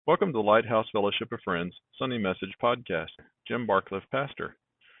Welcome to the Lighthouse Fellowship of Friends Sunday Message Podcast. Jim Barcliff, pastor.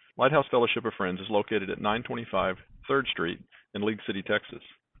 Lighthouse Fellowship of Friends is located at 925 3rd Street in League City, Texas.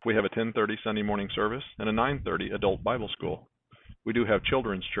 We have a 10:30 Sunday morning service and a 9:30 adult Bible school. We do have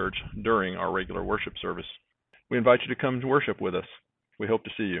children's church during our regular worship service. We invite you to come to worship with us. We hope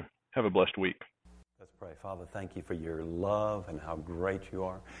to see you. Have a blessed week. Let's pray. Father, thank you for your love and how great you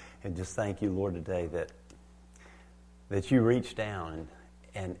are. And just thank you, Lord, today that you reached down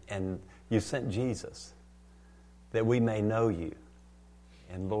and you sent Jesus that we may know you.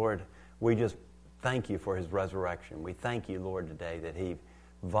 And Lord, we just thank you for his resurrection. We thank you, Lord, today that he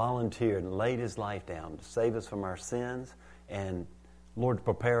volunteered and laid his life down to save us from our sins and, Lord, to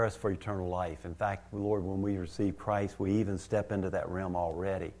prepare us for eternal life. In fact, Lord, when we receive Christ, we even step into that realm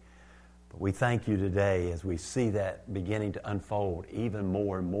already. But we thank you today as we see that beginning to unfold even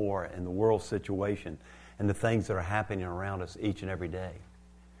more and more in the world situation and the things that are happening around us each and every day.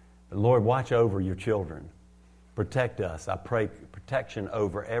 But Lord, watch over your children. Protect us. I pray protection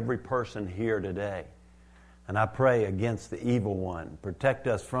over every person here today. And I pray against the evil one. Protect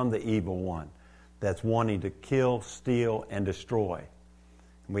us from the evil one that's wanting to kill, steal, and destroy.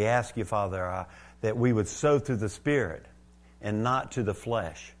 And we ask you, Father, that we would sow through the Spirit and not to the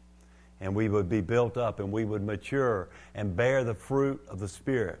flesh. And we would be built up and we would mature and bear the fruit of the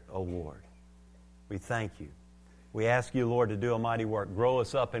Spirit, O Lord. We thank you. We ask you, Lord, to do a mighty work. Grow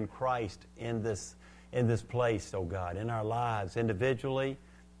us up in Christ in this place, oh God, in our lives individually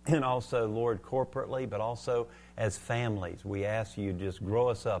and also, Lord, corporately, but also as families. We ask you to just grow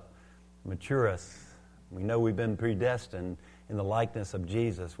us up, mature us. We know we've been predestined in the likeness of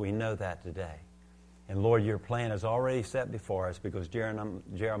Jesus. We know that today. And Lord, your plan is already set before us because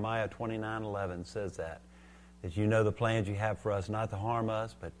Jeremiah 29:11 says that you know the plans you have for us, not to harm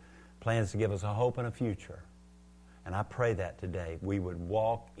us, but plans to give us a hope and a future. And I pray that today we would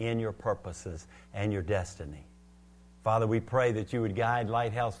walk in your purposes and your destiny. Father, we pray that you would guide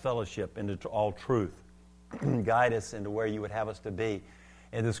Lighthouse Fellowship into all truth. Guide us into where you would have us to be.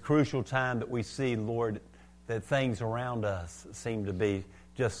 In this crucial time that we see, Lord, that things around us seem to be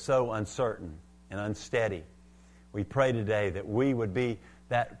just so uncertain and unsteady. We pray today that we would be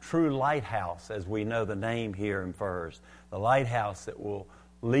that true lighthouse, as we know the name here infers. The lighthouse that will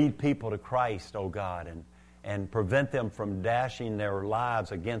lead people to Christ, oh God, and prevent them from dashing their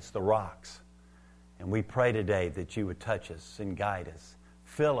lives against the rocks. And we pray today that you would touch us and guide us.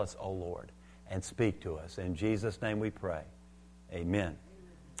 Fill us, O Lord, and speak to us. In Jesus' name we pray. Amen.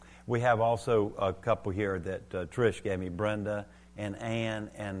 We have also a couple here that Trish gave me, Brenda and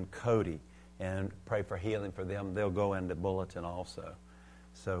Ann and Cody. And pray for healing for them. They'll go in the bulletin also.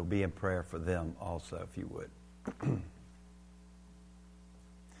 So be in prayer for them also, if you would.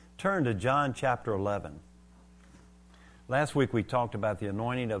 Turn to John chapter 11. Last week we talked about the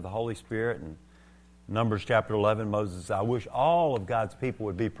anointing of the Holy Spirit, and Numbers chapter 11, Moses said, I wish all of God's people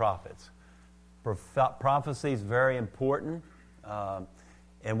would be prophets. Prophecy is very important.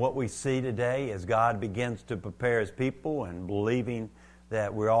 And what we see today as God begins to prepare his people and believing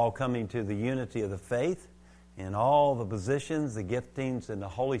that we're all coming to the unity of the faith and all the positions, the giftings, and the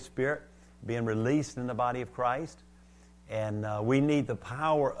Holy Spirit being released in the body of Christ. And we need the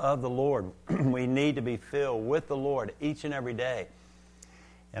power of the Lord. We need to be filled with the Lord each and every day.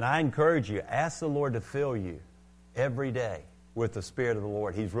 And I encourage you, ask the Lord to fill you every day with the Spirit of the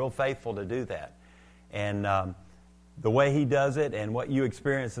Lord. He's real faithful to do that. And the way he does it and what you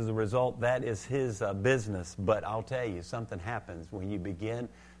experience as a result, that is his business. But I'll tell you, something happens when you begin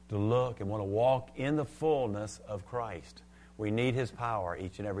to look and want to walk in the fullness of Christ. We need his power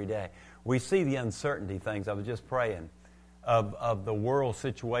each and every day. We see the uncertainty things. I was just praying of the world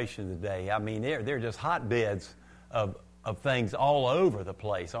situation today. I mean, they're just hotbeds of things all over the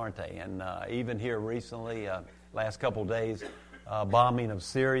place, aren't they? And even here recently, last couple of days, bombing of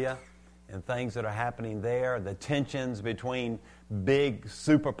Syria and things that are happening there, the tensions between big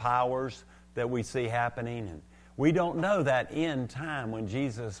superpowers that we see happening. And we don't know that end time when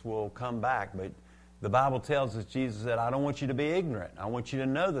Jesus will come back, but the Bible tells us, Jesus said, I don't want you to be ignorant. I want you to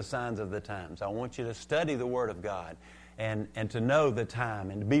know the signs of the times. I want you to study the Word of God and to know the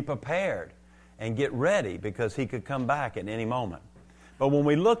time and to be prepared and get ready because he could come back at any moment. But when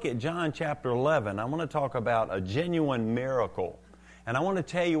we look at John chapter 11, I want to talk about a genuine miracle. And I want to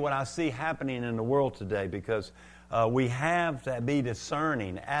tell you what I see happening in the world today because we have to be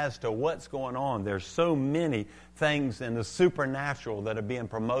discerning as to what's going on. There's so many things in the supernatural that are being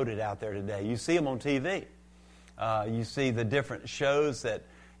promoted out there today. You see them on TV. You see the different shows that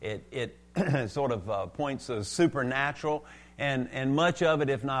it sort of points to supernatural. And much of it,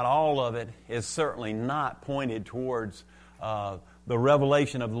 if not all of it, is certainly not pointed towards the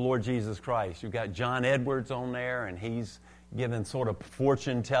revelation of the Lord Jesus Christ. You've got John Edwards on there, and he's given sort of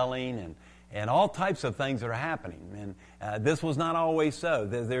fortune telling and all types of things that are happening. And this was not always so.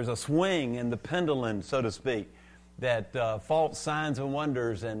 There's a swing in the pendulum, so to speak, that false signs and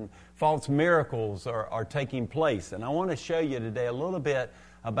wonders and false miracles are taking place. And I want to show you today a little bit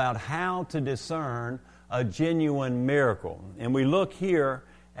about how to discern a genuine miracle. And we look here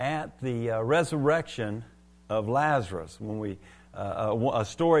at the resurrection of Lazarus, when a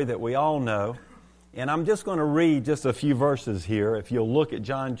story that we all know. And I'm just going to read just a few verses here. If you'll look at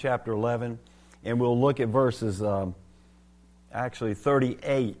John chapter 11, and we'll look at verses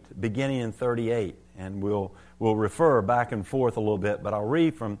 38, beginning in 38. And we'll refer back and forth a little bit, but I'll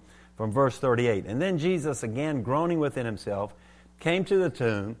read from verse 38. And then Jesus, again groaning within himself, came to the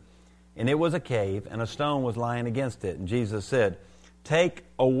tomb, and it was a cave, and a stone was lying against it. And Jesus said, "Take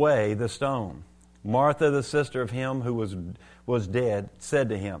away the stone." Martha, the sister of him who was dead, said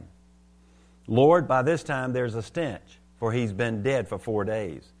to him, "Lord, by this time there's a stench, for he's been dead for 4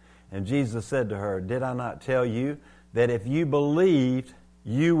 days." And Jesus said to her, "Did I not tell you that if you believed,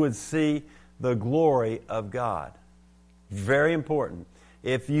 you would see the glory of God?" Very important.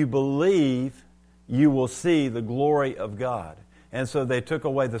 If you believe, you will see the glory of God. And so they took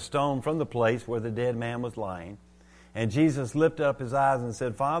away the stone from the place where the dead man was lying. And Jesus lifted up his eyes and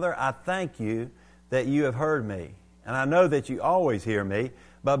said, "Father, I thank you that you have heard me. And I know that you always hear me,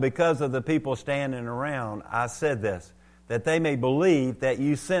 but because of the people standing around, I said this, that they may believe that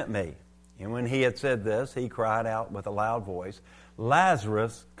you sent me." And when he had said this, he cried out with a loud voice,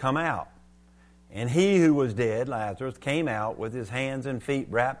 "Lazarus, come out." And he who was dead, Lazarus, came out with his hands and feet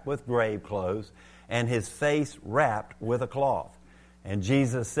wrapped with grave clothes, and his face wrapped with a cloth. And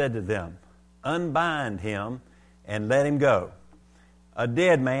Jesus said to them, "Unbind him and let him go." A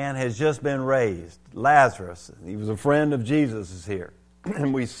dead man has just been raised. Lazarus, he was a friend of Jesus, is here.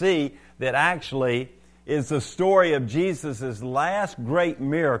 And we see that actually is the story of Jesus' last great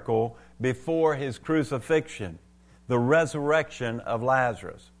miracle before his crucifixion, the resurrection of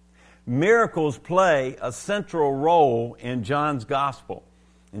Lazarus. Miracles play a central role in John's gospel.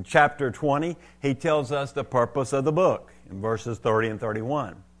 In chapter 20, he tells us the purpose of the book in verses 30 and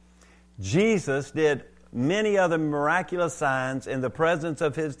 31. Jesus did many other miraculous signs in the presence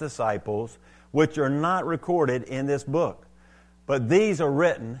of his disciples, which are not recorded in this book. But these are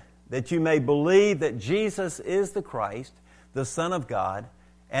written that you may believe that Jesus is the Christ, the Son of God,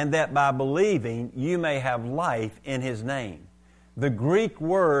 and that by believing you may have life in his name. The Greek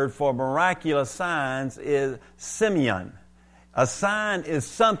word for miraculous signs is semeion. A sign is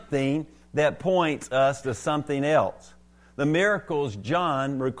something that points us to something else. The miracles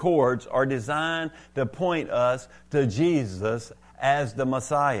John records are designed to point us to Jesus as the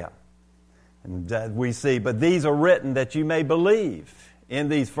Messiah. And we see, but these are written that you may believe. In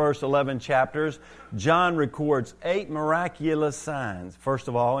these first 11 chapters, John records 8 miraculous signs. First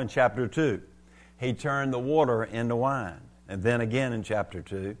of all, in chapter 2, he turned the water into wine. And then again in chapter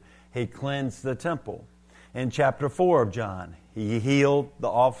 2, he cleansed the temple. In chapter 4 of John, he healed the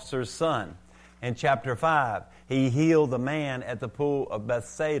officer's son. In chapter 5, he healed the man at the pool of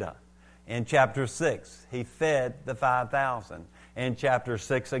Bethsaida. In chapter 6, he fed the 5,000. In chapter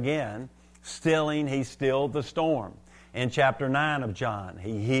 6 again, he stilled the storm. In chapter 9 of John,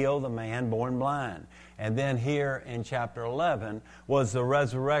 he healed the man born blind. And then here in chapter 11 was the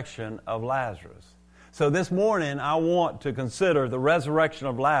resurrection of Lazarus. So this morning, I want to consider the resurrection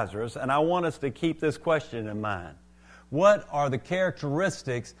of Lazarus, and I want us to keep this question in mind. What are the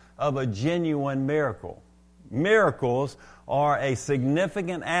characteristics of a genuine miracle? Miracles are a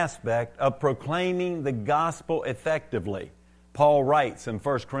significant aspect of proclaiming the gospel effectively. Paul writes in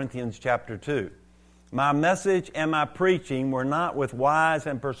 1 Corinthians chapter 2, "My message and my preaching were not with wise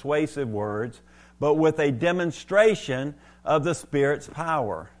and persuasive words, but with a demonstration of the Spirit's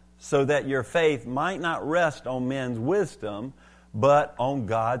power, so that your faith might not rest on men's wisdom, but on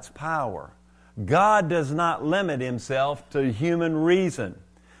God's power." God does not limit himself to human reason.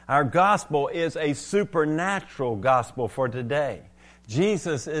 Our gospel is a supernatural gospel for today.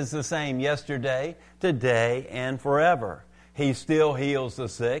 Jesus is the same yesterday, today, and forever. He still heals the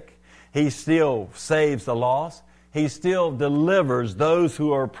sick. He still saves the lost. He still delivers those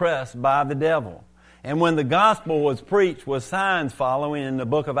who are oppressed by the devil. And when the gospel was preached with signs following in the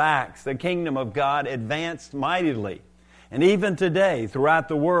book of Acts, the kingdom of God advanced mightily. And even today, throughout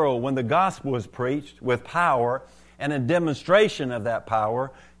the world, when the gospel is preached with power and a demonstration of that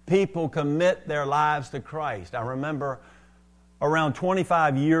power, people commit their lives to Christ. I remember around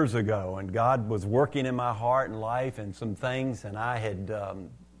 25 years ago, and God was working in my heart and life and some things, and I had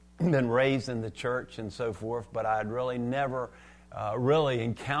been raised in the church and so forth, but I had really never really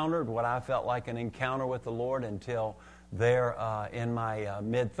encountered what I felt like an encounter with the Lord until there in my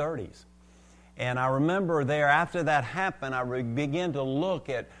mid-30s. And I remember there, after that happened, I began to look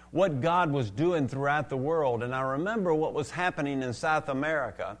at what God was doing throughout the world. And I remember what was happening in South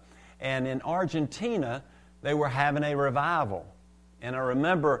America. And in Argentina, they were having a revival. And I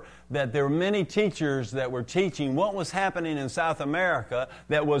remember that there were many teachers that were teaching what was happening in South America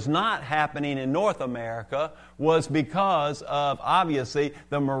that was not happening in North America was because of, obviously,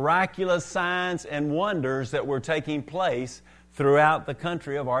 the miraculous signs and wonders that were taking place throughout the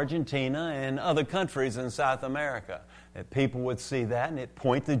country of Argentina and other countries in South America. That people would see that and it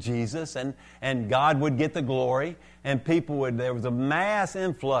point to Jesus and God would get the glory and there was a mass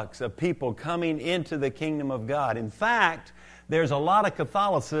influx of people coming into the kingdom of God. In fact, there's a lot of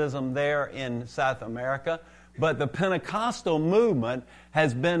Catholicism there in South America, but the Pentecostal movement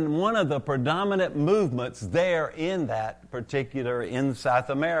has been one of the predominant movements there in South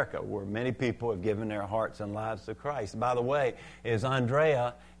America, where many people have given their hearts and lives to Christ. By the way,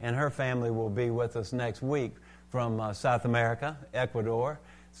 Andrea and her family will be with us next week from South America, Ecuador.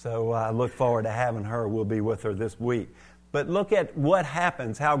 So I look forward to having her. We'll be with her this week. But look at what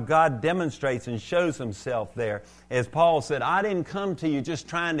happens, how God demonstrates and shows Himself there. As Paul said, I didn't come to you just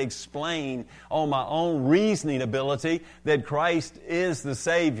trying to explain on my own reasoning ability that Christ is the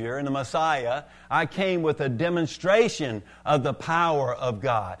Savior and the Messiah. I came with a demonstration of the power of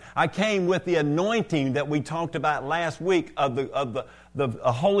God. I came with the anointing that we talked about last week of the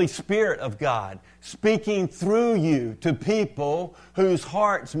Holy Spirit of God speaking through you to people whose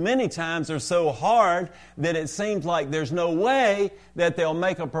hearts many times are so hard that it seems like there's no way that they'll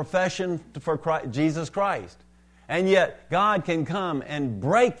make a profession for Jesus Christ. And yet God can come and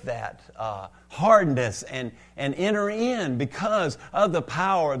break that hardness and enter in because of the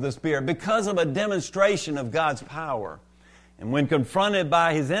power of the Spirit, because of a demonstration of God's power. And when confronted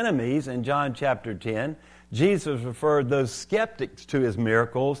by His enemies in John chapter 10, Jesus referred those skeptics to His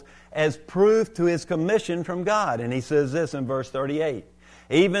miracles as proof to His commission from God. And He says this in verse 38,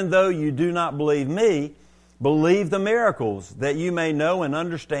 even though you do not believe me, believe the miracles, that you may know and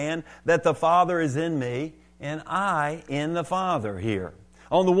understand that the Father is in me and I in the Father here.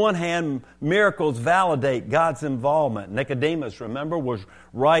 On the one hand, miracles validate God's involvement. Nicodemus, remember, was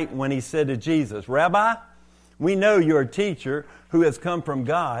right when he said to Jesus, Rabbi, we know you're a teacher who has come from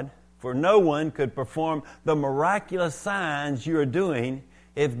God, for no one could perform the miraculous signs you are doing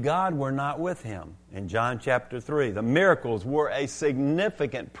if God were not with him. In John chapter 3, the miracles were a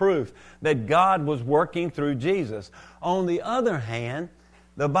significant proof that God was working through Jesus. On the other hand,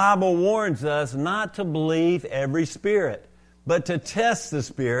 the Bible warns us not to believe every spirit, but to test the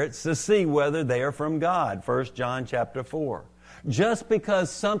spirits to see whether they are from God. 1 John chapter 4. Just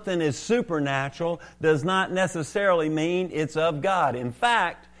because something is supernatural does not necessarily mean it's of God. In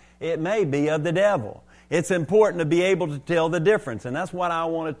fact, it may be of the devil. It's important to be able to tell the difference. And that's what I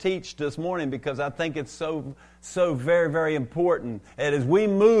want to teach this morning, because I think it's so very, very important. And as we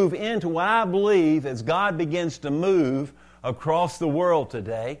move into what I believe, as God begins to move across the world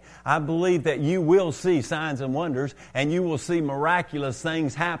today, I believe that you will see signs and wonders and you will see miraculous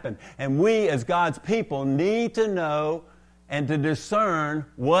things happen. And we as God's people need to know and to discern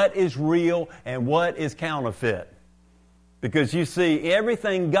what is real and what is counterfeit. Because you see,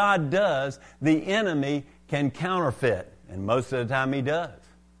 everything God does, the enemy can counterfeit. And most of the time he does.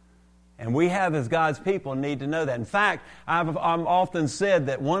 And we have, as God's people, need to know that. In fact, I've often said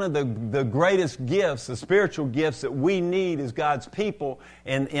that one of the greatest gifts, the spiritual gifts that we need as God's people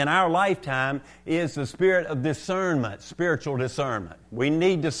in our lifetime is the spirit of discernment, spiritual discernment. We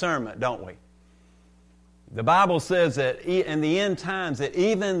need discernment, don't we? The Bible says that in the end times that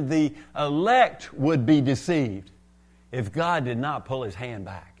even the elect would be deceived if God did not pull His hand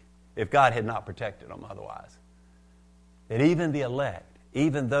back, if God had not protected them otherwise. That even the elect,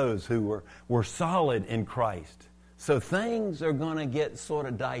 even those who were solid in Christ. So things are going to get sort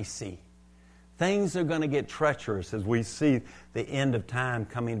of dicey. Things are going to get treacherous as we see the end of time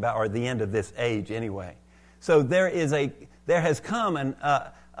coming about, or the end of this age anyway. So there has come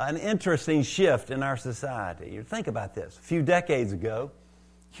an interesting shift in our society. You think about this. A few decades ago,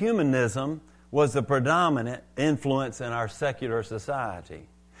 humanism was the predominant influence in our secular society.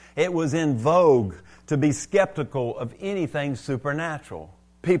 It was in vogue to be skeptical of anything supernatural.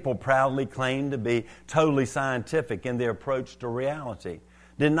 People proudly claimed to be totally scientific in their approach to reality,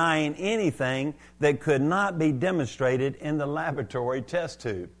 denying anything that could not be demonstrated in the laboratory test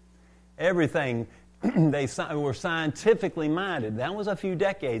tube. Everything, they were scientifically minded. That was a few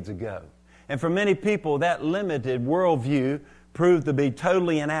decades ago. And for many people, that limited worldview proved to be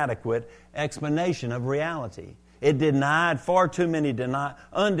totally inadequate explanation of reality. It denied far too many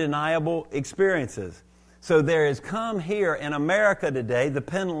undeniable experiences. So there has come here in America today, the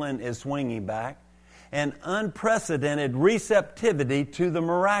pendulum is swinging back, an unprecedented receptivity to the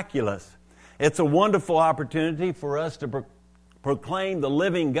miraculous. It's a wonderful opportunity for us to proclaim the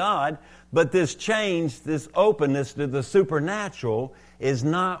living God, but this change, this openness to the supernatural is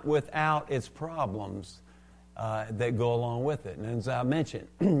not without its problems that go along with it. And as I mentioned,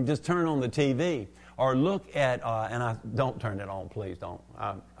 just turn on the TV or look at, don't turn it on, please don't.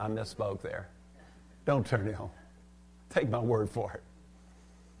 I misspoke there. Don't turn it on. Take my word for it.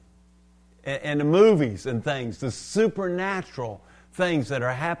 And the movies and things, the supernatural things that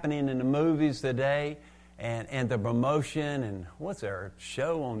are happening in the movies today, and the promotion, and what's their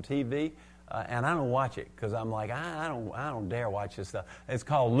show on TV? And I don't watch it because I'm like, I don't dare watch this stuff. It's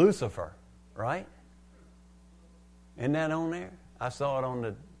called Lucifer, right? Isn't that on there? I saw it on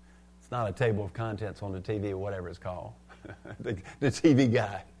it's not a table of contents on the TV or whatever it's called. the TV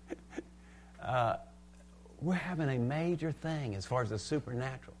guy. We're having a major thing as far as the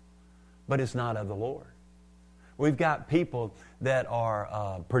supernatural, but it's not of the Lord. We've got people that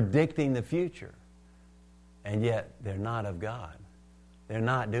are predicting the future, and yet they're not of God. They're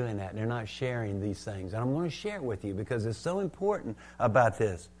not doing that. They're not sharing these things. And I'm going to share it with you because it's so important about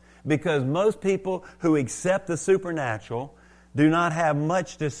this. Because most people who accept the supernatural do not have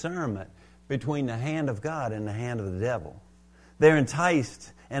much discernment between the hand of God and the hand of the devil. They're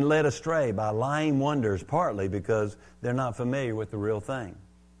enticed and led astray by lying wonders, partly because they're not familiar with the real thing.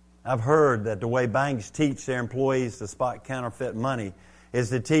 I've heard that the way banks teach their employees to spot counterfeit money is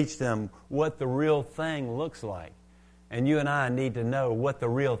to teach them what the real thing looks like. And you and I need to know what the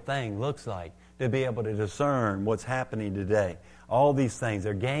real thing looks like to be able to discern what's happening today. All these things,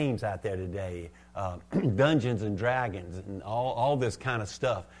 there are games out there today, Dungeons and Dragons, and all this kind of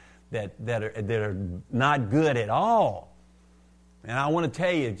stuff that are not good at all. And I want to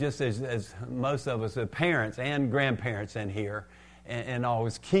tell you, just as most of us, parents and grandparents in here, and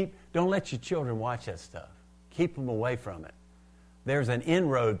always don't let your children watch that stuff. Keep them away from it. There's an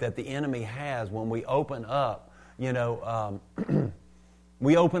inroad that the enemy has when we open up,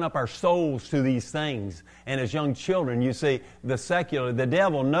 we open up our souls to these things. And as young children, you see, the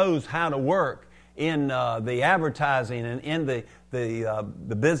devil knows how to work in the advertising and in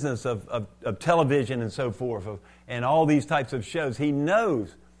the business of television and so forth, and all these types of shows. He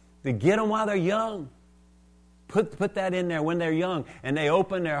knows to get them while they're young. Put that in there when they're young, and they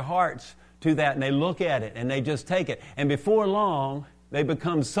open their hearts to that, and they look at it, and they just take it. And before long, they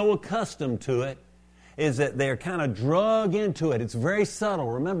become so accustomed to it, is that they're kind of drug into it. It's very subtle.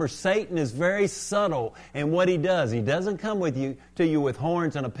 Remember, Satan is very subtle in what he does. He doesn't come to you with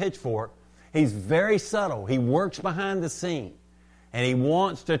horns and a pitchfork. He's very subtle. He works behind the scene, and he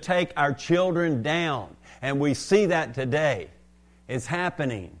wants to take our children down. And we see that today. It's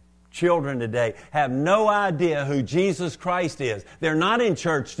happening. Children today have no idea who Jesus Christ is. They're not in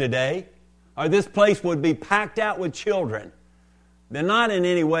church today, or this place would be packed out with children. They're not in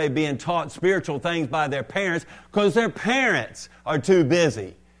any way being taught spiritual things by their parents because their parents are too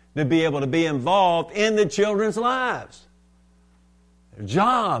busy to be able to be involved in the children's lives. Their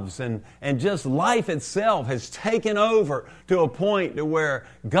jobs and just life itself has taken over to a point to where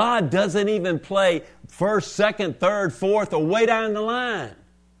God doesn't even play first, second, third, fourth, or way down the line.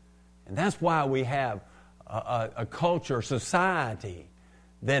 And that's why we have a culture, society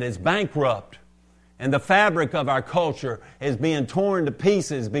that is bankrupt. And the fabric of our culture is being torn to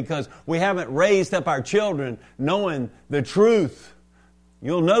pieces because we haven't raised up our children knowing the truth.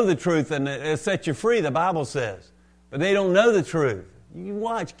 You'll know the truth and it'll set you free, the Bible says. But they don't know the truth. You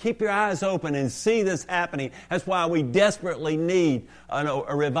watch, keep your eyes open and see this happening. That's why we desperately need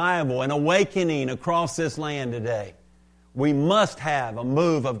a revival, an awakening across this land today. We must have a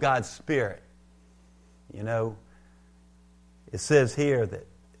move of God's Spirit. You know, it says here that,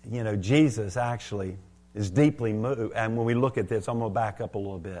 Jesus actually is deeply moved. And when we look at this, I'm going to back up a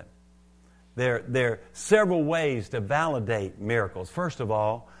little bit. There are several ways to validate miracles. First of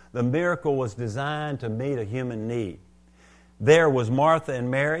all, the miracle was designed to meet a human need. There was Martha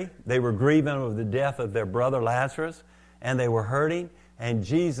and Mary. They were grieving over the death of their brother Lazarus, and they were hurting, and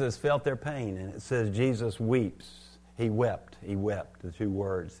Jesus felt their pain. And it says Jesus weeps. He wept, the two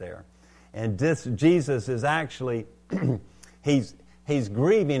words there. And Jesus is actually, he's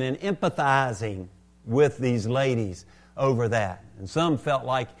grieving and empathizing with these ladies over that. And some felt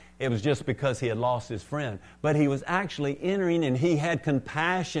like it was just because he had lost his friend. But he was actually entering and he had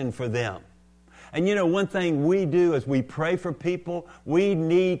compassion for them. And one thing we do as we pray for people, we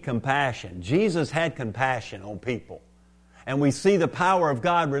need compassion. Jesus had compassion on people. and we see the power of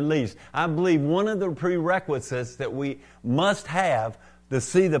God released. I believe one of the prerequisites that we must have to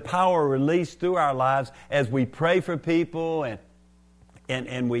see the power released through our lives as we pray for people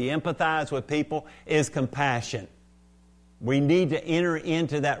and we empathize with people is compassion. We need to enter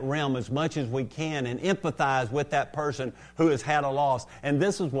into that realm as much as we can and empathize with that person who has had a loss. And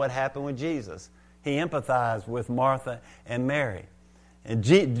this is what happened with Jesus. He empathized with Martha and Mary. And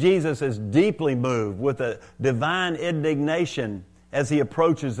Jesus is deeply moved with a divine indignation as he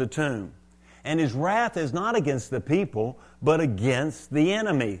approaches the tomb. And his wrath is not against the people, but against the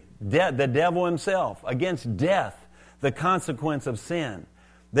enemy, the devil himself, against death, the consequence of sin.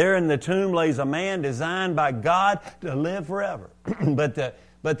 There in the tomb lays a man designed by God to live forever. But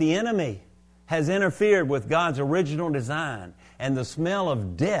the enemy has interfered with God's original design, and the smell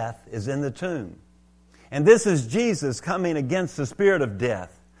of death is in the tomb. And this is Jesus coming against the spirit of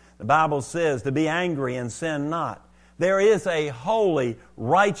death. The Bible says to be angry and sin not. There is a holy,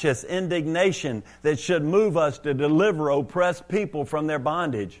 righteous indignation that should move us to deliver oppressed people from their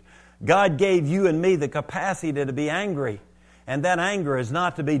bondage. God gave you and me the capacity to be angry. And that anger is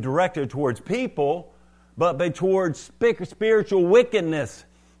not to be directed towards people, but towards spiritual wickedness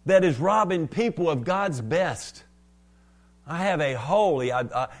that is robbing people of God's best. I have a holy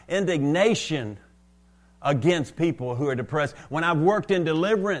indignation against people who are depressed. When I've worked in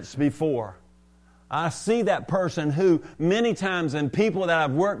deliverance before, I see that person who many times, and people that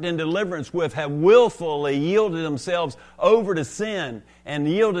I've worked in deliverance with, have willfully yielded themselves over to sin and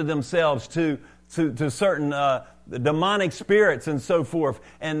yielded themselves to certain demonic spirits and so forth.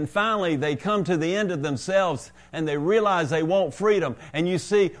 And finally, they come to the end of themselves and they realize they want freedom. And you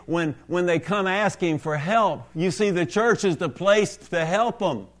see, when they come asking for help, you see the church is the place to help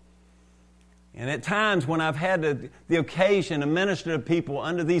them. And at times when I've had the occasion to minister to people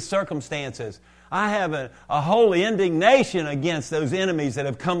under these circumstances, I have a holy indignation against those enemies that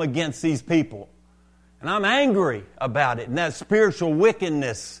have come against these people. And I'm angry about it, and that spiritual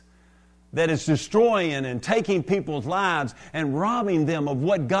wickedness that is destroying and taking people's lives and robbing them of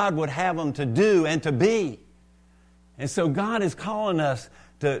what God would have them to do and to be. And so God is calling us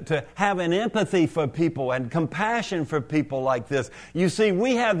to have an empathy for people and compassion for people like this. You see,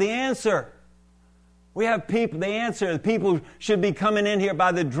 we have the answer. We have the answer. People should be coming in here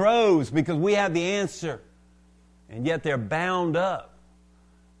by the droves because we have the answer. And yet they're bound up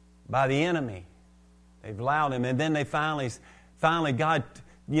by the enemy. They've allowed him. And then they finally God,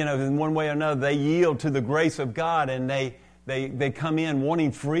 in one way or another, they yield to the grace of God and they come in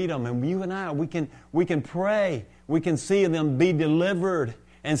wanting freedom. And you and I, we can pray. We can see them be delivered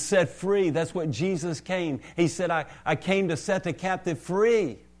and set free. That's what Jesus came. He said, I came to set the captive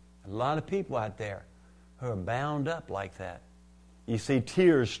free. A lot of people out there who are bound up like that. You see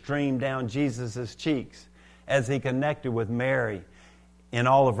tears stream down Jesus' cheeks as he connected with Mary in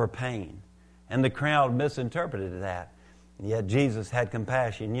all of her pain. And the crowd misinterpreted that. And yet Jesus had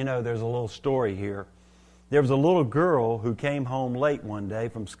compassion. There's a little story here. There was a little girl who came home late one day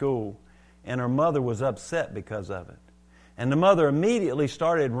from school, and her mother was upset because of it. And the mother immediately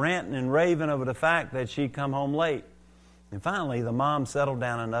started ranting and raving over the fact that she'd come home late. And finally, the mom settled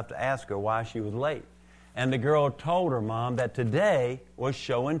down enough to ask her why she was late. And the girl told her mom that today was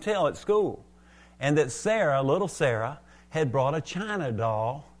show and tell at school. And that little Sarah, had brought a China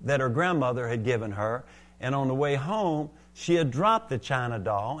doll that her grandmother had given her. And on the way home, she had dropped the China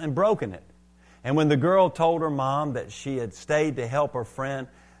doll and broken it. And when the girl told her mom that she had stayed to help her friend,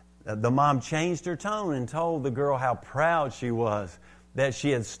 the mom changed her tone and told the girl how proud she was that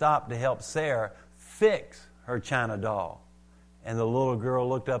she had stopped to help Sarah fix her China doll. And the little girl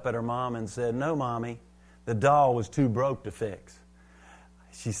looked up at her mom and said, "No, Mommy, the doll was too broke to fix."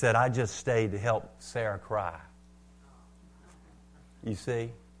 She said, "I just stayed to help Sarah cry." You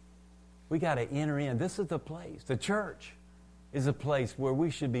see, we got to enter in. This is the place. The church is a place where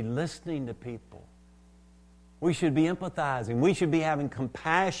we should be listening to people. We should be empathizing. We should be having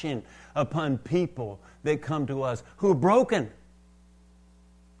compassion upon people that come to us who are broken,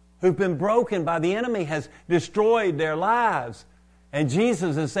 who've been broken by the enemy, has destroyed their lives. And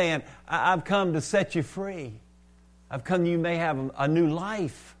Jesus is saying, I've come to set you free. I've come you may have a new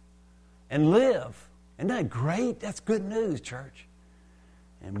life and live. Isn't that great? That's good news, church.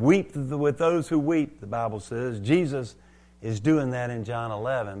 And weep with those who weep, the Bible says. Jesus is doing that in John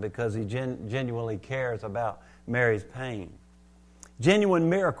 11 because he genuinely cares about Mary's pain. Genuine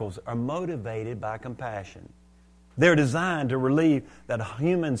miracles are motivated by compassion. They're designed to relieve that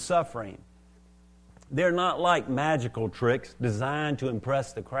human suffering. They're not like magical tricks designed to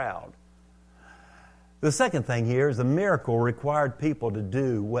impress the crowd. The second thing here is the miracle required people to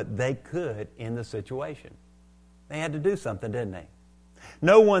do what they could in the situation. They had to do something, didn't they?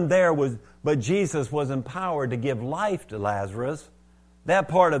 No one there but Jesus was empowered to give life to Lazarus. That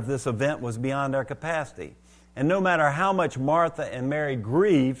part of this event was beyond their capacity. And no matter how much Martha and Mary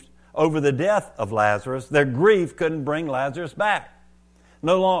grieved over the death of Lazarus, their grief couldn't bring Lazarus back.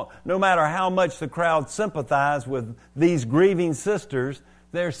 No matter how much the crowd sympathized with these grieving sisters,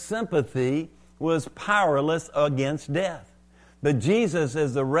 their sympathy was powerless against death. But Jesus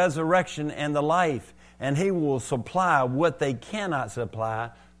is the resurrection and the life, and He will supply what they cannot supply,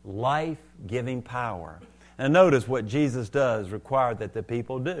 life-giving power. And notice what Jesus does require that the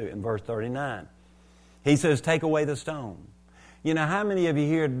people do in verse 39. He says, take away the stone. You know, how many of you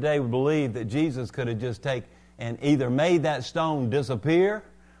here today would believe that Jesus could have just and either made that stone disappear,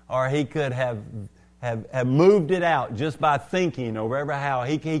 or He could have moved it out just by thinking, or wherever how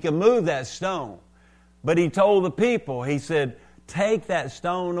He could move that stone. But He told the people, He said, take that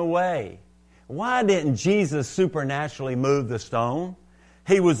stone away. Why didn't Jesus supernaturally move the stone?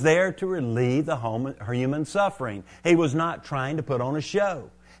 He was there to relieve the human suffering. He was not trying to put on a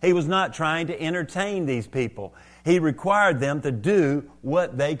show. He was not trying to entertain these people. He required them to do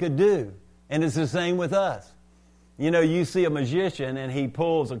what they could do. And it's the same with us. You know, you see a magician and he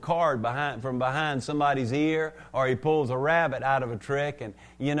pulls a card from behind somebody's ear, or he pulls a rabbit out of a trick, and,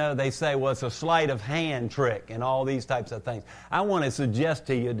 you know, they say, well, it's a sleight of hand trick and all these types of things. I want to suggest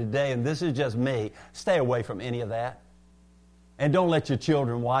to you today, and this is just me, stay away from any of that. And don't let your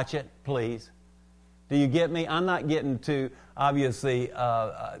children watch it, please. Do you get me? I'm not getting too, obviously,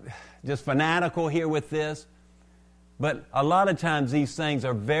 just fanatical here with this. But a lot of times these things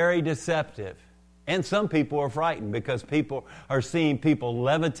are very deceptive. And some people are frightened because people are seeing people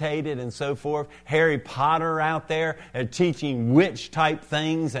levitated and so forth. Harry Potter out there teaching witch-type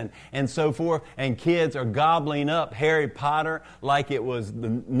things and so forth. And kids are gobbling up Harry Potter like it was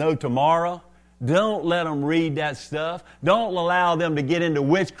no tomorrow. Don't let them read that stuff. Don't allow them to get into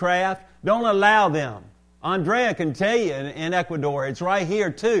witchcraft. Don't allow them. Andrea can tell you in Ecuador, it's right here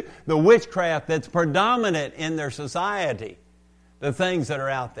too, the witchcraft that's predominant in their society. The things that are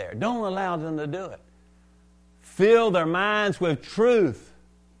out there. Don't allow them to do it. Fill their minds with truth.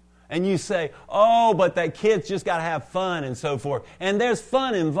 And you say, oh, but that kid's just got to have fun and so forth. And there's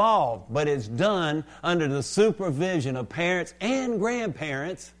fun involved, but it's done under the supervision of parents and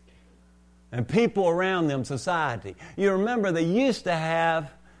grandparents and people around them, society. You remember they used to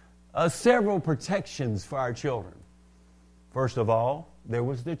have several protections for our children. First of all, there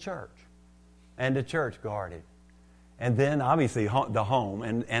was the church, and the church guarded. And then, obviously, the home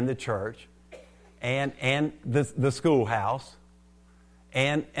and the church and the schoolhouse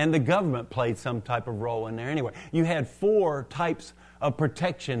and the government played some type of role in there anyway. You had 4 types of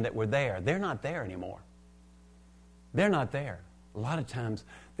protection that were there. They're not there anymore. They're not there. A lot of times,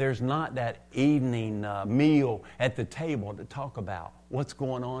 there's not that evening meal at the table to talk about what's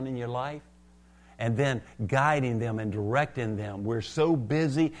going on in your life. And then guiding them and directing them. We're so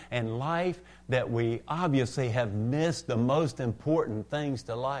busy in life that we obviously have missed the most important things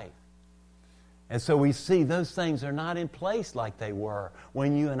to life. And so we see those things are not in place like they were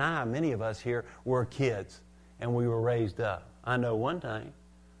when you and I, many of us here, were kids and we were raised up. I know one time,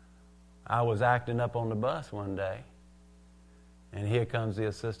 I was acting up on the bus one day, and here comes the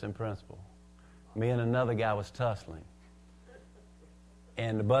assistant principal. Me and another guy was tussling.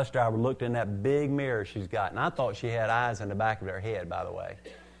 And the bus driver looked in that big mirror she's got. And I thought she had eyes in the back of her head, by the way,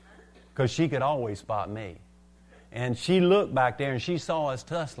 because she could always spot me. And she looked back there and she saw us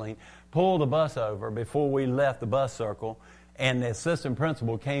tussling, pulled the bus over before we left the bus circle. And the assistant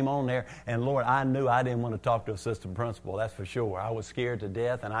principal came on there. And Lord, I knew I didn't want to talk to assistant principal, that's for sure. I was scared to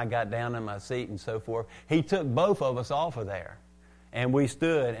death, and I got down in my seat and so forth. He took both of us off of there. And we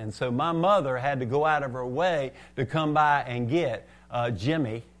stood. And so my mother had to go out of her way to come by and get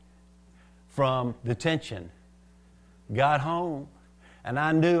Jimmy from detention. Got home, and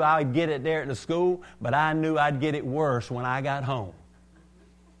I knew I'd get it there at the school, but I knew I'd get it worse when I got home.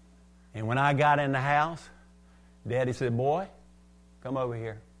 And when I got in the house, Daddy said, boy, come over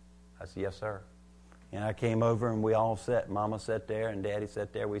here. I said, yes, sir. And I came over, and we all sat. Mama sat there, and Daddy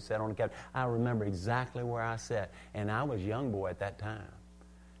sat there. We sat on the couch. I remember exactly where I sat, and I was a young boy at that time.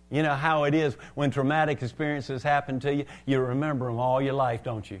 You know how it is when traumatic experiences happen to you, you remember them all your life,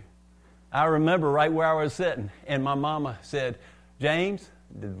 don't you? I remember right where I was sitting, and my mama said, James,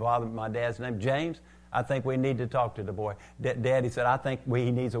 my dad's name, James, I think we need to talk to the boy. Daddy said, I think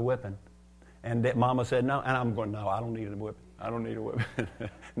he needs a whipping. And Mama said, no. And I'm going, no, I don't need a whipping. I don't need a whipping.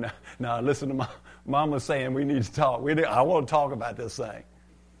 No, listen to Mama saying we need to talk. I want to talk about this thing.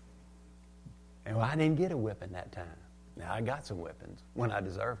 And I didn't get a whipping that time. Now, I got some whippings when I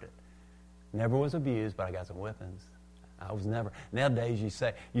deserved it. Never was abused, but I got some whippings. I was never. Nowadays,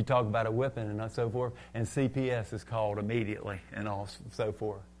 you talk about a whipping and so forth, and CPS is called immediately and all so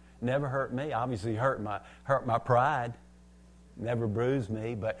forth. Never hurt me. Obviously, hurt my pride. Never bruised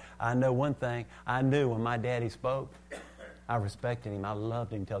me. But I know one thing. I knew when my daddy spoke, I respected him. I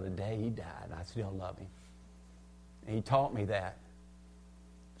loved him till the day he died. I still love him. And he taught me that.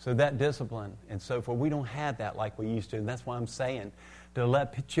 So that discipline and so forth, we don't have that like we used to. And that's why I'm saying to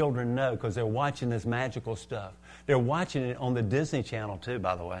let children know, because they're watching this magical stuff. They're watching it on the Disney Channel too,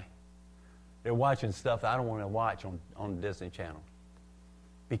 by the way. They're watching stuff that I don't want to watch on the Disney Channel.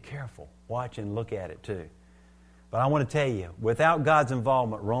 Be careful. Watch and look at it too. But I want to tell you, without God's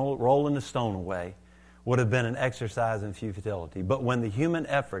involvement, rolling the stone away would have been an exercise in futility. But when the human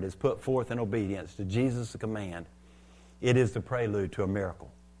effort is put forth in obedience to Jesus' command, it is the prelude to a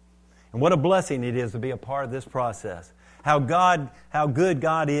miracle. And what a blessing it is to be a part of this process. How good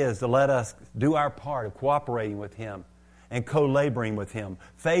God is to let us do our part of cooperating with Him and co-laboring with Him.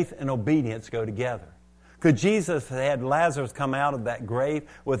 Faith and obedience go together. Could Jesus have had Lazarus come out of that grave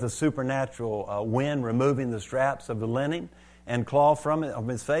with a supernatural wind removing the straps of the linen and cloth from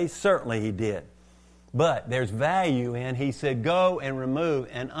his face? Certainly He did. But there's value in, He said, go and remove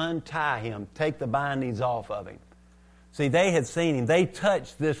and untie him. Take the bindings off of him. See, they had seen him. They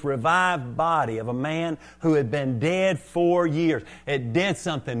touched this revived body of a man who had been dead 4 years. It did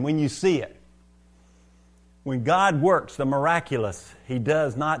something when you see it. When God works the miraculous, He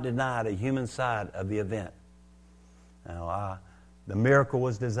does not deny the human side of the event. Now, the miracle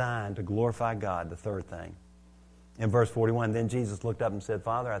was designed to glorify God, the third thing. In verse 41, then Jesus looked up and said,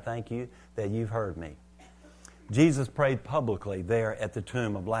 Father, I thank You that You've heard me. Jesus prayed publicly there at the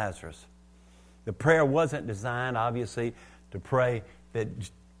tomb of Lazarus. The prayer wasn't designed, obviously, to pray that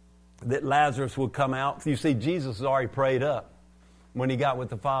Lazarus would come out. You see, Jesus had already prayed up when He got with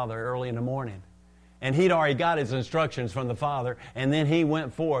the Father early in the morning. And He'd already got His instructions from the Father. And then He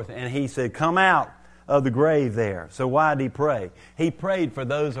went forth and He said, come out of the grave there. So why did He pray? He prayed for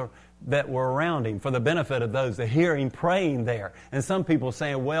those that were around Him, for the benefit of those that hear Him praying there. And some people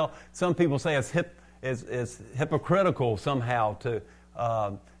say it's hypocritical somehow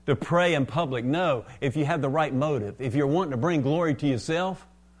to pray in public. No, if you have the right motive, if you're wanting to bring glory to yourself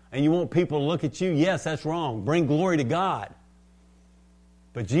and you want people to look at you, yes, that's wrong. Bring glory to God.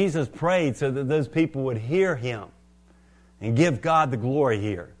 But Jesus prayed so that those people would hear Him and give God the glory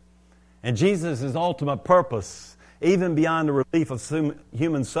here. And Jesus' ultimate purpose, even beyond the relief of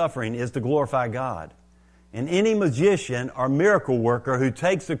human suffering, is to glorify God. And any magician or miracle worker who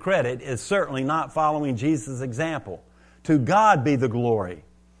takes the credit is certainly not following Jesus' example. To God be the glory.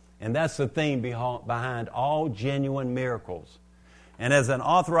 And that's the theme behind all genuine miracles. And as an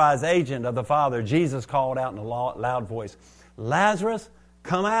authorized agent of the Father, Jesus called out in a loud voice, Lazarus,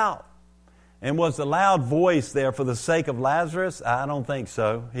 come out. And was the loud voice there for the sake of Lazarus? I don't think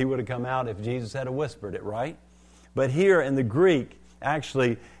so. He would have come out if Jesus had whispered it, right? But here in the Greek,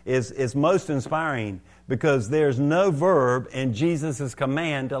 actually, is most inspiring because there's no verb in Jesus'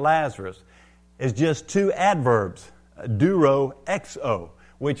 command to Lazarus. It's just two adverbs, duro, exo,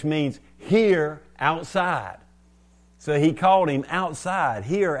 which means here, outside. So He called him outside,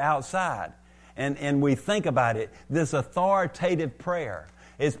 here, outside. And we think about it, this authoritative prayer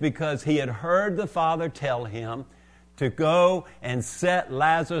is because he had heard the Father tell him to go and set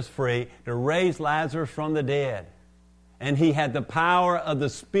Lazarus free, to raise Lazarus from the dead. And he had the power of the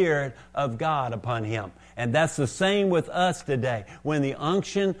Spirit of God upon him. And that's the same with us today. When the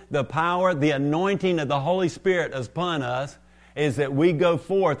unction, the power, the anointing of the Holy Spirit is upon us, is that we go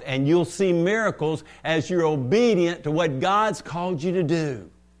forth and you'll see miracles as you're obedient to what God's called you to do.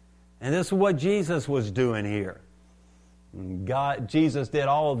 And this is what Jesus was doing here. Jesus did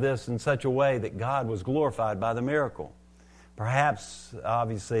all of this in such a way that God was glorified by the miracle. Perhaps,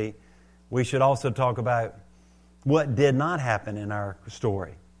 obviously, we should also talk about what did not happen in our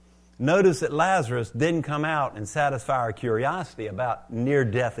story. Notice that Lazarus didn't come out and satisfy our curiosity about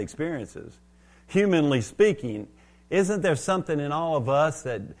near-death experiences. Humanly speaking, isn't there something in all of us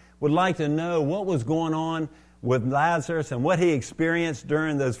that would like to know what was going on with Lazarus and what he experienced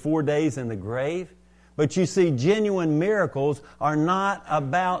during those 4 days in the grave? But you see, genuine miracles are not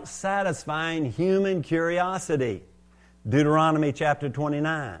about satisfying human curiosity. Deuteronomy chapter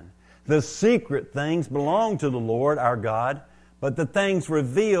 29. The secret things belong to the Lord our God, but the things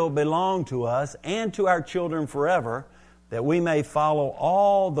revealed belong to us and to our children forever, that we may follow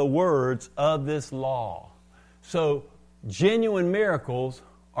all the words of this law. So, genuine miracles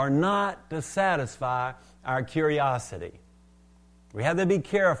are not to satisfy our curiosity. We have to be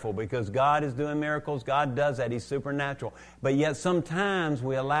careful because God is doing miracles. God does that. He's supernatural. But yet sometimes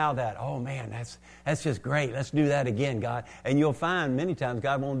we allow that. Oh, man, that's just great. Let's do that again, God. And you'll find many times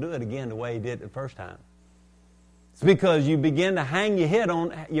God won't do it again the way He did it the first time. It's because you begin to hang your hat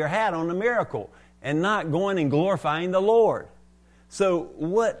on the miracle and not going and glorifying the Lord. So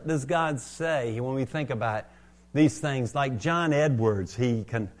what does God say when we think about these things? Like John Edwards, he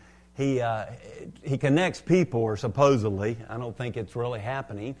connects people, or supposedly, I don't think it's really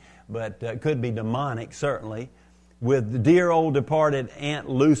happening, but it could be demonic, certainly, with the dear old departed Aunt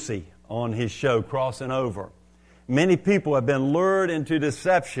Lucy on his show, Crossing Over. Many people have been lured into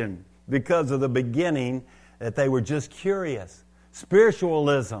deception because of the beginning that they were just curious.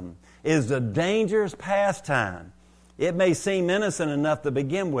 Spiritualism is a dangerous pastime. It may seem innocent enough to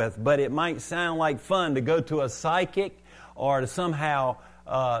begin with, but it might sound like fun to go to a psychic or to somehow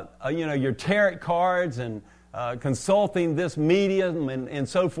your tarot cards and consulting this medium and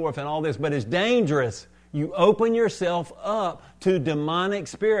so forth and all this, but it's dangerous. You open yourself up to demonic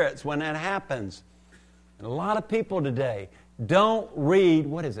spirits when that happens. And a lot of people today don't read,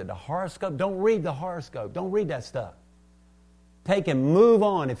 the horoscope? Don't read the horoscope. Don't read that stuff. Take and move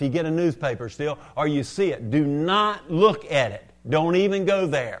on if you get a newspaper still or you see it. Do not look at it. Don't even go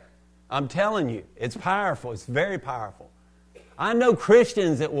there. I'm telling you, it's powerful. It's very powerful. I know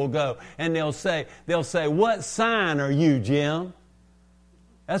Christians that will go and they'll say, what sign are you, Jim?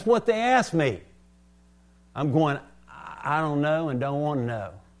 That's what they ask me. I'm going, I don't know and don't want to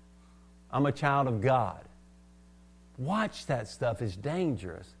know. I'm a child of God. Watch that stuff. It's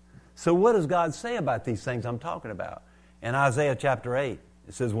dangerous. So what does God say about these things I'm talking about? In Isaiah chapter 8,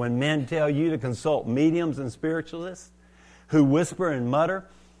 it says, when men tell you to consult mediums and spiritualists who whisper and mutter,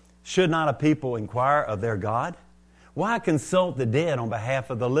 should not a people inquire of their God? Why consult the dead on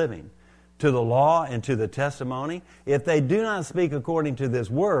behalf of the living? To the law and to the testimony? If they do not speak according to this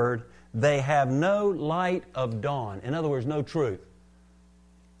word, they have no light of dawn. In other words, no truth.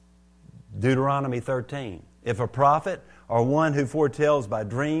 Deuteronomy 13. If a prophet or one who foretells by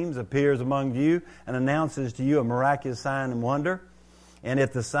dreams appears among you and announces to you a miraculous sign and wonder, and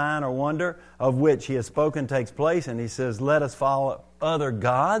if the sign or wonder of which he has spoken takes place, and he says, let us follow other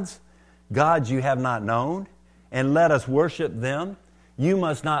gods you have not known, and let us worship them, you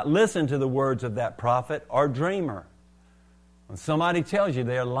must not listen to the words of that prophet or dreamer. When somebody tells you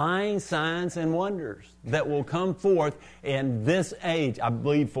they're lying signs and wonders that will come forth in this age, I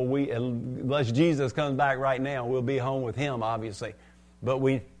believe unless Jesus comes back right now, we'll be home with Him, obviously. But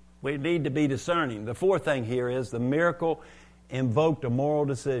we need to be discerning. The fourth thing here is the miracle invoked a moral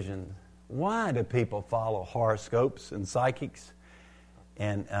decision. Why do people follow horoscopes and psychics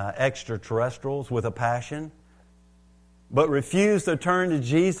and extraterrestrials with a passion, but refuse to turn to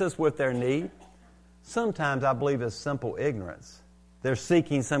Jesus with their need? Sometimes I believe it's simple ignorance. They're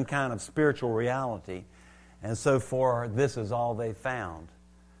seeking some kind of spiritual reality, and so far this is all they found.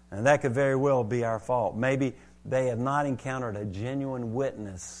 And that could very well be our fault. Maybe they have not encountered a genuine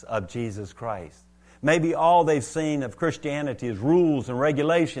witness of Jesus Christ. Maybe all they've seen of Christianity is rules and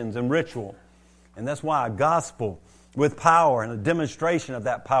regulations and ritual. And that's why a gospel with power and a demonstration of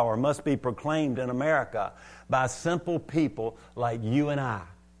that power must be proclaimed in America by simple people like you and I.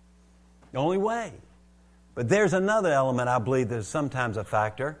 The only way. But there's another element I believe that is sometimes a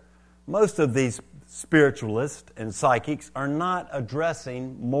factor. Most of these spiritualists and psychics are not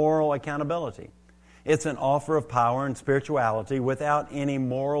addressing moral accountability. It's an offer of power and spirituality without any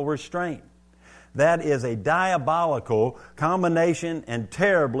moral restraint. That is a diabolical combination and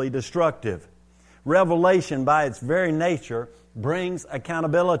terribly destructive. Revelation, by its very nature, brings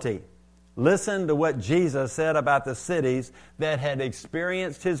accountability. Listen to what Jesus said about the cities that had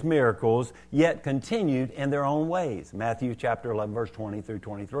experienced His miracles, yet continued in their own ways. Matthew chapter 11, verse 20 through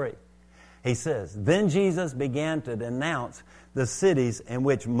 23. He says, then Jesus began to denounce the cities in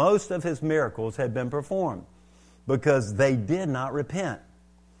which most of His miracles had been performed, because they did not repent.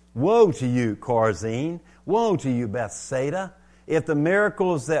 Woe to you, Chorazin! Woe to you, Bethsaida! If the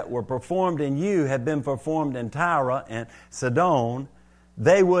miracles that were performed in you had been performed in Tyre and Sidon,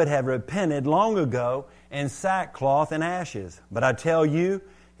 they would have repented long ago in sackcloth and ashes. But I tell you,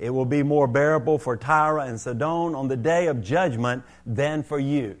 it will be more bearable for Tyre and Sidon on the day of judgment than for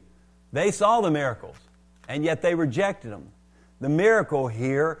you. They saw the miracles, and yet they rejected them. The miracle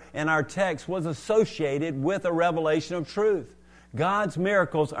here in our text was associated with a revelation of truth. God's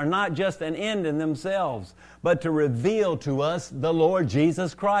miracles are not just an end in themselves, but to reveal to us the Lord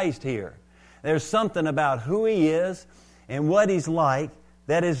Jesus Christ here. There's something about who He is and what He's like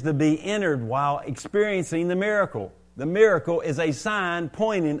that is to be entered while experiencing the miracle. The miracle is a sign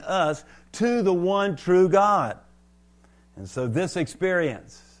pointing us to the one true God. And so this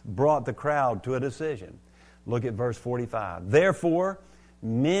experience brought the crowd to a decision. Look at verse 45. Therefore,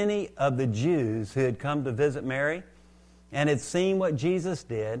 many of the Jews who had come to visit Mary and had seen what Jesus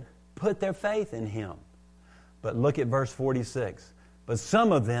did put their faith in him. But look at verse 46. But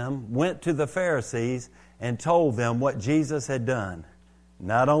some of them went to the Pharisees and told them what Jesus had done.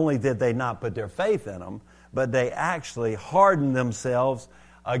 Not only did they not put their faith in him, but they actually hardened themselves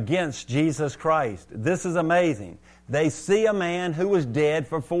against Jesus Christ. This is amazing. They see a man who was dead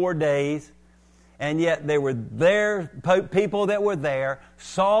for 4 days, and yet they were there, people that were there,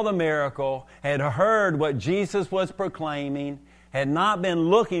 saw the miracle, had heard what Jesus was proclaiming, had not been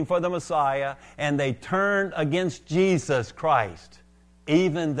looking for the Messiah, and they turned against Jesus Christ.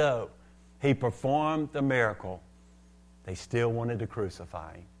 Even though he performed the miracle, they still wanted to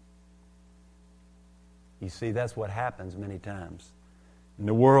crucify him. You see, that's what happens many times in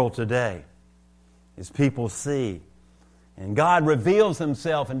the world today, is people see. And God reveals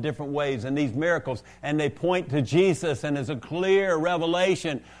himself in different ways in these miracles, and they point to Jesus, and there's a clear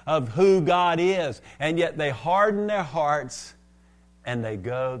revelation of who God is. And yet they harden their hearts, and they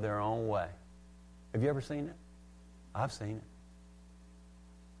go their own way. Have you ever seen it? I've seen it.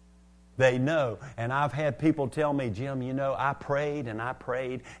 They know. And I've had people tell me, Jim, you know, I prayed,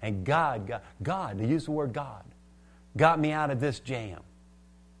 and God, to use the word God, got me out of this jam.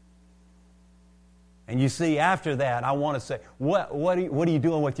 And you see, after that, I want to say, what are you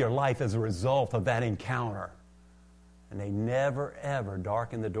doing with your life as a result of that encounter? And they never, ever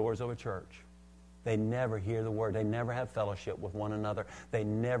darken the doors of a church. They never hear the Word. They never have fellowship with one another. They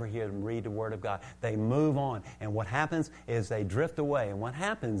never hear them read the Word of God. They move on. And what happens is they drift away. And what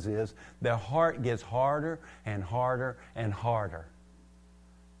happens is their heart gets harder and harder and harder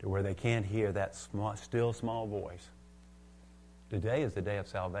to where they can't hear that still small voice. Today is the day of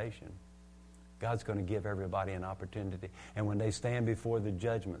salvation. God's going to give everybody an opportunity. And when they stand before the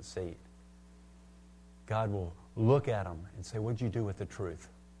judgment seat, God will look at them and say, what'd you do with the truth?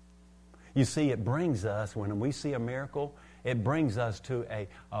 You see, it brings us, when we see a miracle, it brings us to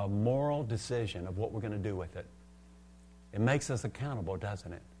a moral decision of what we're going to do with it. It makes us accountable,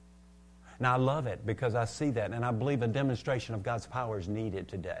 doesn't it? Now, I love it because I see that, and I believe a demonstration of God's power is needed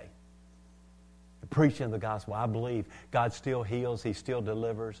today. The preaching of the gospel, I believe God still heals, He still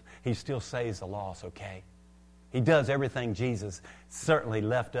delivers, He still saves the lost, okay? He does everything Jesus certainly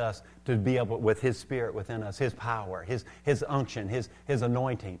left us to be able, with His Spirit within us, His power, His unction, His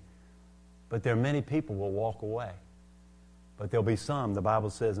anointing. But there are many people who will walk away. But there'll be some, the Bible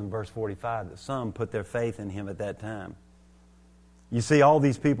says in verse 45, that some put their faith in Him at that time. You see, all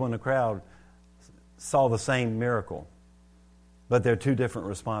these people in the crowd saw the same miracle. But there are two different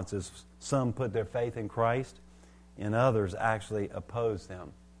responses. Some put their faith in Christ, and others actually opposed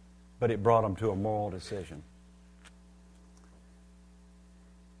them. But it brought them to a moral decision.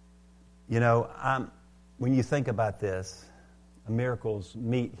 You know, when you think about this, miracles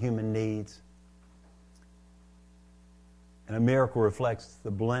meet human needs. And a miracle reflects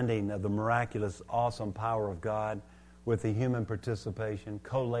the blending of the miraculous, awesome power of God with the human participation,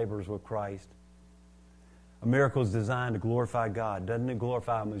 co-laborers with Christ. A miracle is designed to glorify God. Doesn't it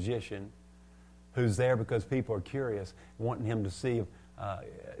glorify a magician who's there because people are curious, wanting him to see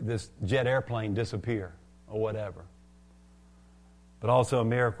this jet airplane disappear or whatever? But also a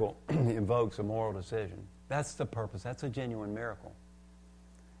miracle invokes a moral decision. That's the purpose. That's a genuine miracle.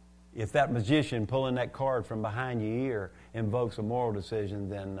 If that magician pulling that card from behind your ear invokes a moral decision,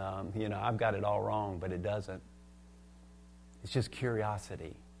 then, I've got it all wrong, but it doesn't. It's just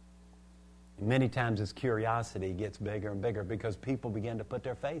curiosity. And many times this curiosity gets bigger and bigger because people begin to put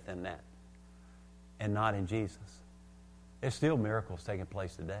their faith in that and not in Jesus. There's still miracles taking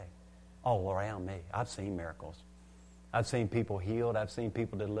place today all around me. I've seen miracles. I've seen people healed. I've seen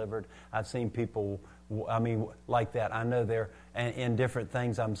people delivered. I've seen people, like that. I know they're in different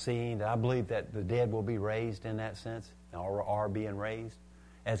things I'm seeing. I believe that the dead will be raised in that sense, or are being raised,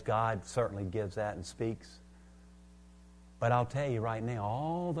 as God certainly gives that and speaks. But I'll tell you right now,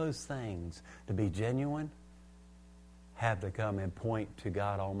 all those things, to be genuine, have to come and point to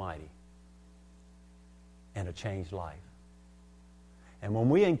God Almighty and a changed life. And when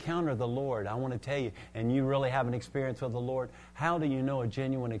we encounter the Lord, I want to tell you, and you really have an experience with the Lord, how do you know a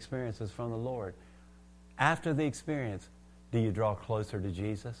genuine experience is from the Lord? After the experience, do you draw closer to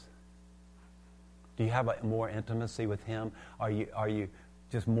Jesus? Do you have a more intimacy with Him? Are you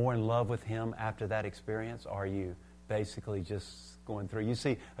just more in love with Him after that experience? Or are you basically just going through? You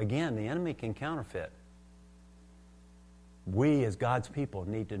see, again, the enemy can counterfeit. We as God's people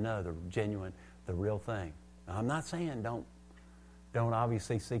need to know the genuine, the real thing. Now, I'm not saying don't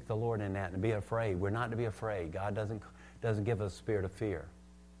obviously seek the Lord in that and be afraid. We're not to be afraid. God doesn't doesn't give us a spirit of fear.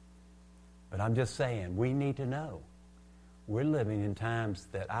 But I'm just saying, we need to know. We're living in times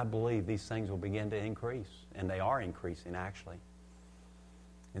that I believe these things will begin to increase, and they are increasing, actually.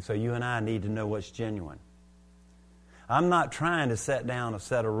 And so you and I need to know what's genuine. I'm not trying to set down a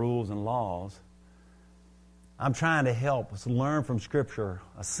set of rules and laws. I'm trying to help us learn from Scripture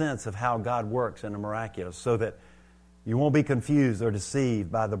a sense of how God works in the miraculous so that you won't be confused or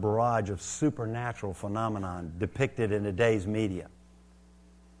deceived by the barrage of supernatural phenomenon depicted in today's media.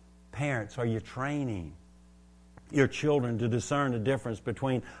 Parents, are you training your children to discern the difference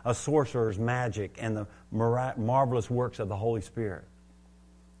between a sorcerer's magic and the marvelous works of the Holy Spirit?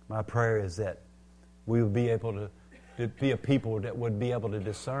 My prayer is that we would be able to be a people that would be able to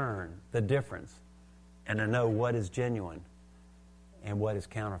discern the difference and to know what is genuine and what is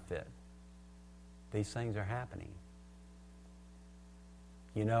counterfeit. These things are happening.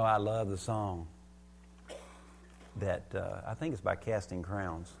 You know, I love the song that I think it's by Casting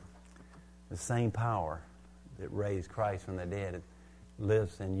Crowns. The same power that raised Christ from the dead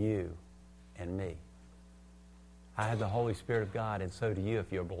lives in you and me. I have the Holy Spirit of God, and so do you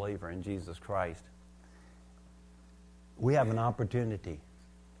if you're a believer in Jesus Christ. We have an opportunity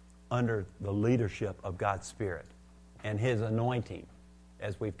under the leadership of God's Spirit and His anointing,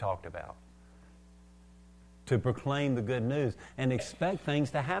 as we've talked about, to proclaim the good news and expect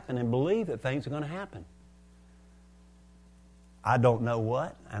things to happen and believe that things are going to happen. I don't know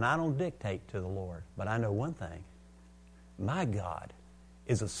what, and I don't dictate to the Lord, but I know one thing. My God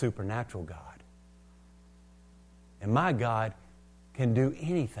is a supernatural God. And my God can do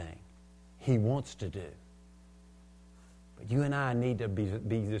anything He wants to do. But you and I need to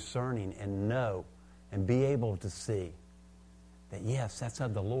be discerning and know and be able to see that, yes, that's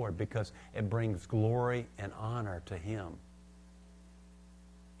of the Lord because it brings glory and honor to Him.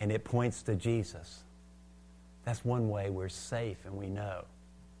 And it points to Jesus. That's one way we're safe and we know.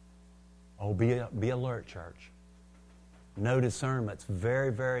 Oh, be alert, church. Know discernment's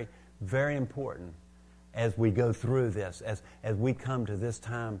very, very, very important as we go through this, as we come to this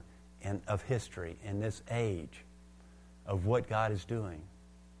time of history and this age of what God is doing.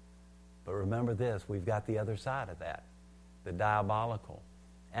 But remember this, we've got the other side of that, the diabolical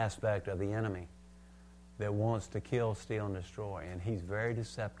aspect of the enemy that wants to kill, steal, and destroy. And he's very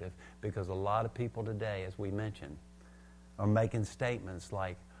deceptive because a lot of people today, as we mentioned, are making statements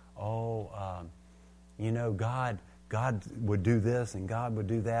like, God would do this and God would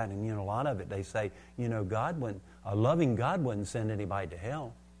do that. And, a lot of it they say, a loving God wouldn't send anybody to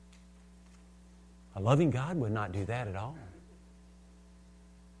hell. A loving God would not do that at all.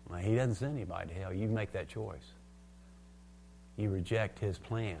 Well, He doesn't send anybody to hell. You make that choice. You reject His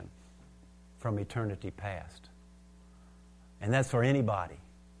plan from eternity past. And that's for anybody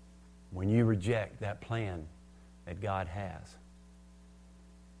when you reject that plan that God has.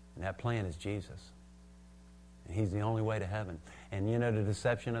 And that plan is Jesus. And He's the only way to heaven. And the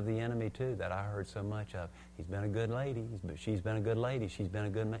deception of the enemy too that I heard so much of. He's been a good lady. She's been a good lady. He's been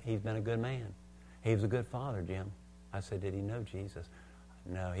a good man. He was a good father, Jim. I said, did he know Jesus?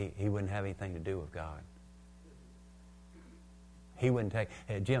 No, he wouldn't have anything to do with God. He wouldn't take,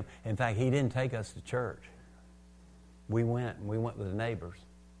 Jim, in fact, he didn't take us to church. We went with the neighbors.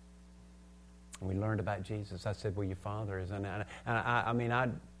 And we learned about Jesus. I said, well, your father is, I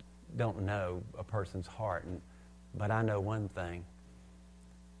don't know a person's heart, but I know one thing.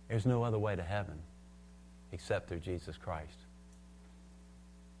 There's no other way to heaven except through Jesus Christ.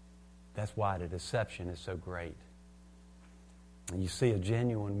 That's why the deception is so great. And you see a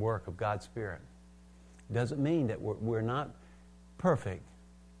genuine work of God's Spirit. It doesn't mean that we're not perfect,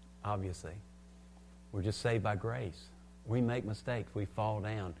 obviously. We're just saved by grace. We make mistakes. We fall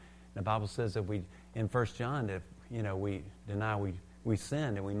down. The Bible says that in 1 John, that we deny we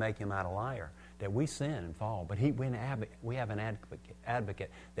sin and we make Him out a liar, that we sin and fall. But we have an advocate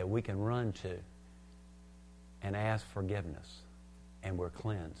that we can run to and ask forgiveness, and we're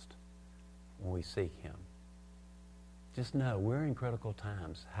cleansed when we seek Him. Just know we're in critical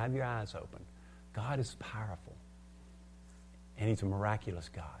times. Have your eyes open. God is powerful, and He's a miraculous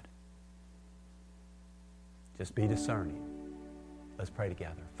God. Just be discerning. Let's pray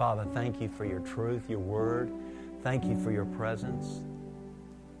together. Father, thank You for Your truth, Your word. Thank You for Your presence.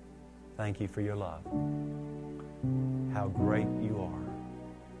 Thank You for Your love. How great You are.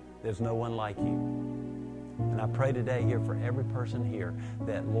 There's no one like You. And I pray today here for every person here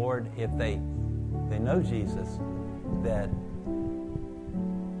that, Lord, if they know Jesus, that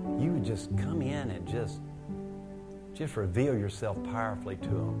You would just come in and just reveal Yourself powerfully to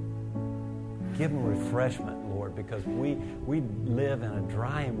them. Give them refreshment, Lord, because we live in a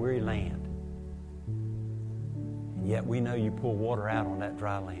dry and weary land. And yet we know you pull water out on that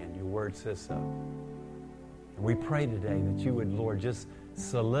dry land. Your word says so. And we pray today that you would, Lord, just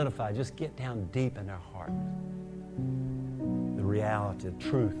solidify, just get down deep in our hearts. The reality, the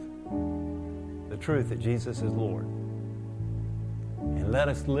truth that Jesus is Lord. And let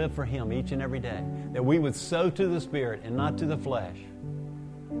us live for Him each and every day. That we would sow to the Spirit and not to the flesh.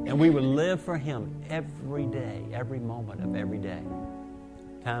 And we would live for Him every day, every moment of every day.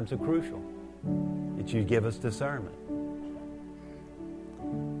 Times are crucial that you give us discernment.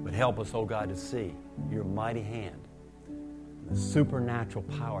 But help us, oh God, to see your mighty hand, the supernatural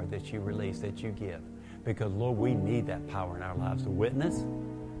power that you release, that you give. Because, Lord, we need that power in our lives to witness,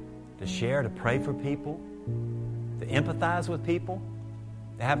 to share, to pray for people, to empathize with people,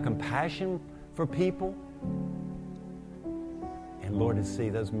 to have compassion for people, and, Lord, to see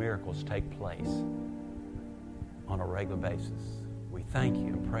those miracles take place on a regular basis. We thank you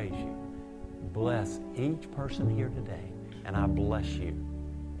and praise you. Bless each person here today, and I bless you.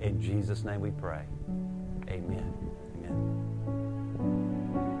 In Jesus' name we pray. Amen. Amen.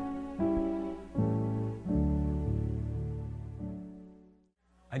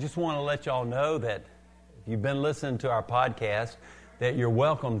 I just want to let y'all know that if you've been listening to our podcast, that you're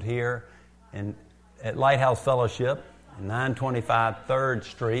welcomed here at Lighthouse Fellowship, 925 3rd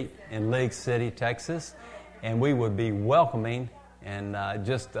Street in League City, Texas. And we would be welcoming and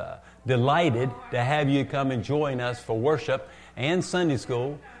just delighted to have you come and join us for worship and Sunday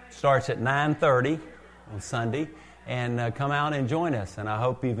school. Starts at 9:30 on Sunday. And come out and join us. And I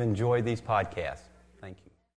hope you've enjoyed these podcasts. Thank you.